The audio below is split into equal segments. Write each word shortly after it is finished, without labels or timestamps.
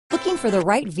Looking for the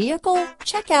right vehicle?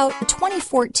 Check out the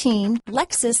 2014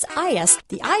 Lexus IS.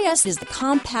 The IS is the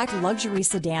compact luxury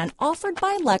sedan offered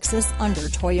by Lexus under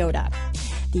Toyota.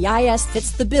 The IS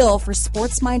fits the bill for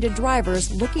sports-minded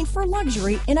drivers looking for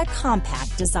luxury in a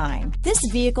compact design. This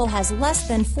vehicle has less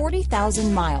than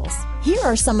 40,000 miles. Here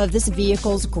are some of this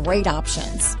vehicle's great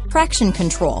options: traction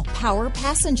control, power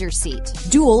passenger seat,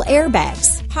 dual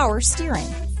airbags, power steering,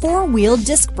 four-wheel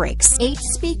disc brakes, 8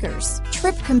 speakers,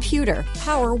 trip computer,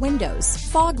 power windows,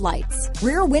 fog lights,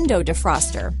 rear window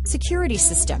defroster, security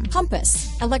system, compass,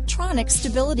 electronic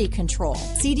stability control,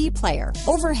 CD player,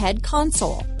 overhead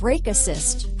console, brake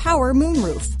assist, power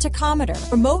moonroof,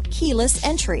 tachometer, remote keyless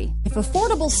entry. If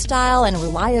affordable style and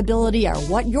reliability are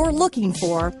what you're looking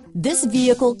for, this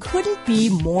vehicle couldn't be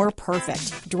more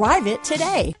perfect. Drive it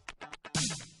today.